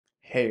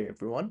Hey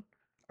everyone,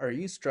 are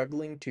you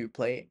struggling to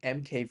play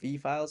MKV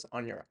files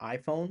on your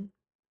iPhone?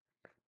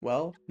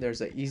 Well,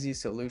 there's an easy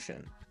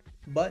solution,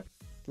 but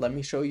let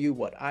me show you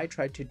what I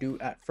tried to do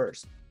at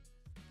first.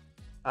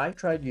 I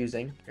tried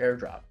using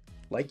AirDrop,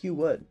 like you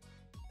would.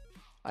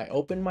 I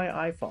opened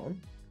my iPhone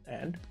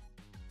and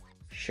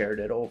shared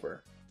it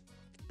over,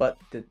 but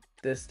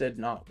this did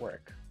not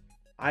work.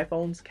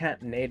 iPhones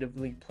can't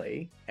natively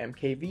play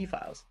MKV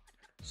files,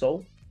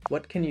 so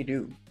what can you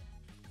do?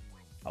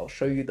 I'll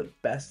show you the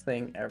best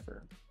thing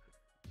ever.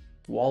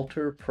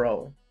 WALTR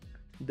PRO.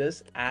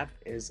 This app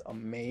is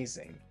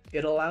amazing.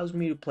 It allows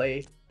me to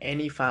play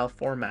any file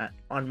format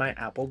on my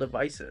Apple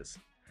devices.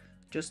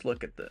 Just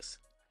look at this.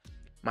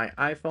 My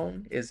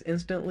iPhone is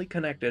instantly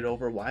connected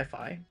over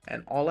Wi-Fi,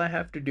 and all I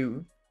have to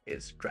do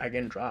is drag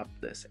and drop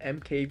this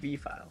MKV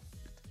file.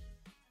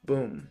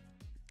 Boom.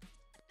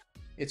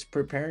 It's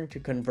preparing to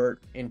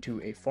convert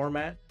into a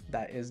format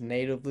that is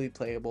natively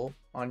playable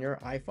on your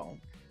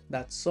iPhone.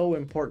 That's so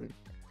important.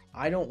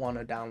 I don't want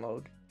to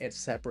download a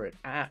separate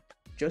app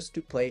just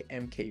to play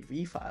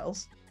MKV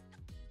files.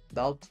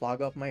 That'll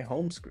clog up my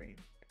home screen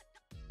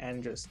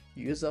and just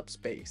use up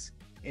space.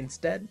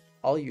 Instead,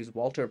 I'll use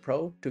WALTR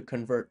PRO to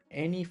convert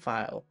any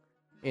file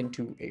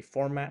into a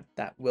format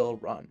that will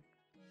run.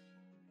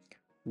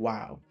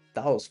 Wow,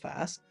 that was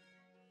fast.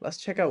 Let's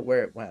check out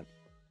where it went.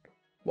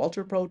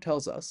 WALTR PRO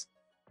tells us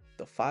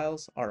the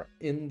files are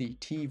in the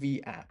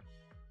TV app.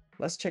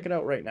 Let's check it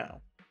out right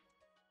now.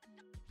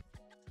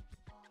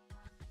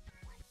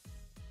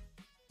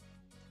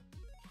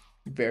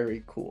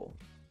 Very cool.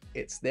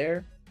 It's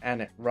there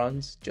and it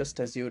runs just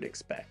as you would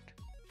expect.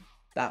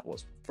 That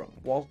was from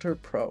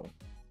WALTR PRO.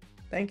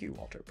 Thank you,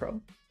 WALTR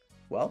PRO.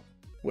 Well,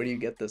 where do you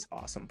get this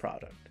awesome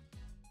product?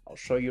 I'll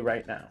show you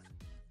right now.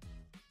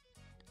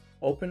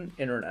 Open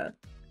internet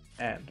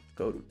and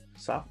go to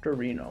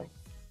Softorino.com.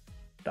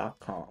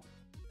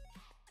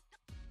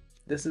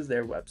 This is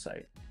their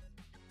website.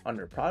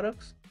 Under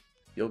products,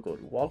 you'll go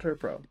to WALTR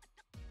PRO.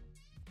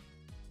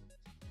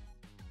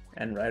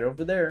 And right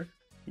over there,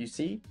 you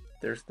see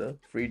there's the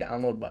free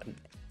download button.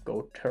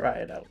 Go try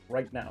it out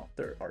right now.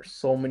 There are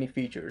so many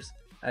features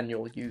and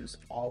you'll use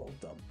all of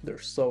them. They're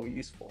so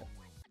useful.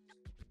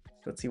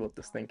 Let's see what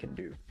this thing can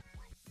do.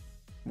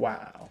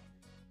 Wow.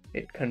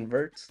 It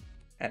converts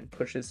and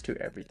pushes to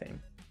everything.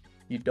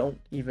 You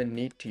don't even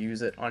need to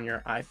use it on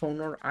your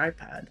iPhone or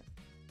iPad.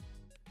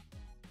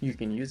 You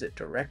can use it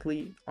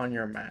directly on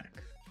your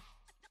Mac.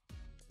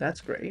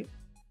 That's great.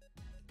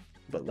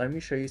 But let me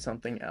show you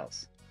something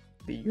else.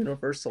 The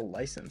universal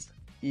license.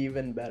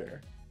 Even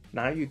better.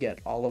 Now you get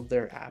all of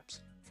their apps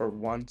for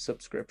one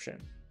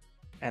subscription.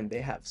 And they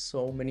have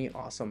so many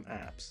awesome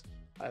apps.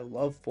 I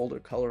love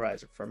Folder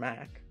Colorizer for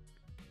Mac.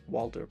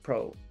 WALTR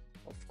PRO,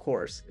 of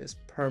course, is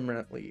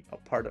permanently a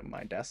part of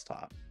my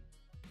desktop.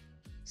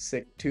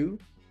 Sick 2,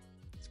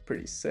 it's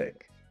pretty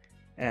sick.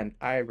 And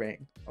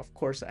iRing, of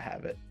course I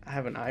have it. I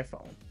have an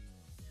iPhone.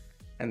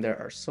 And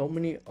there are so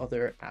many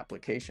other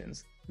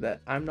applications that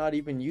I'm not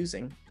even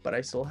using, but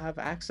I still have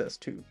access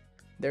to.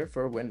 They're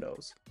for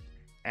Windows.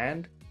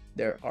 And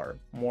there are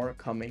more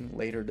coming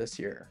later this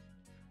year.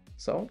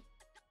 So,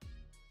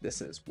 this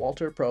is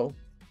WALTR PRO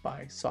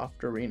by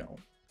Softorino.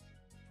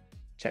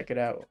 Check it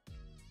out.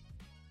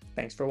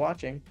 Thanks for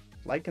watching.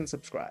 Like and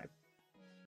subscribe.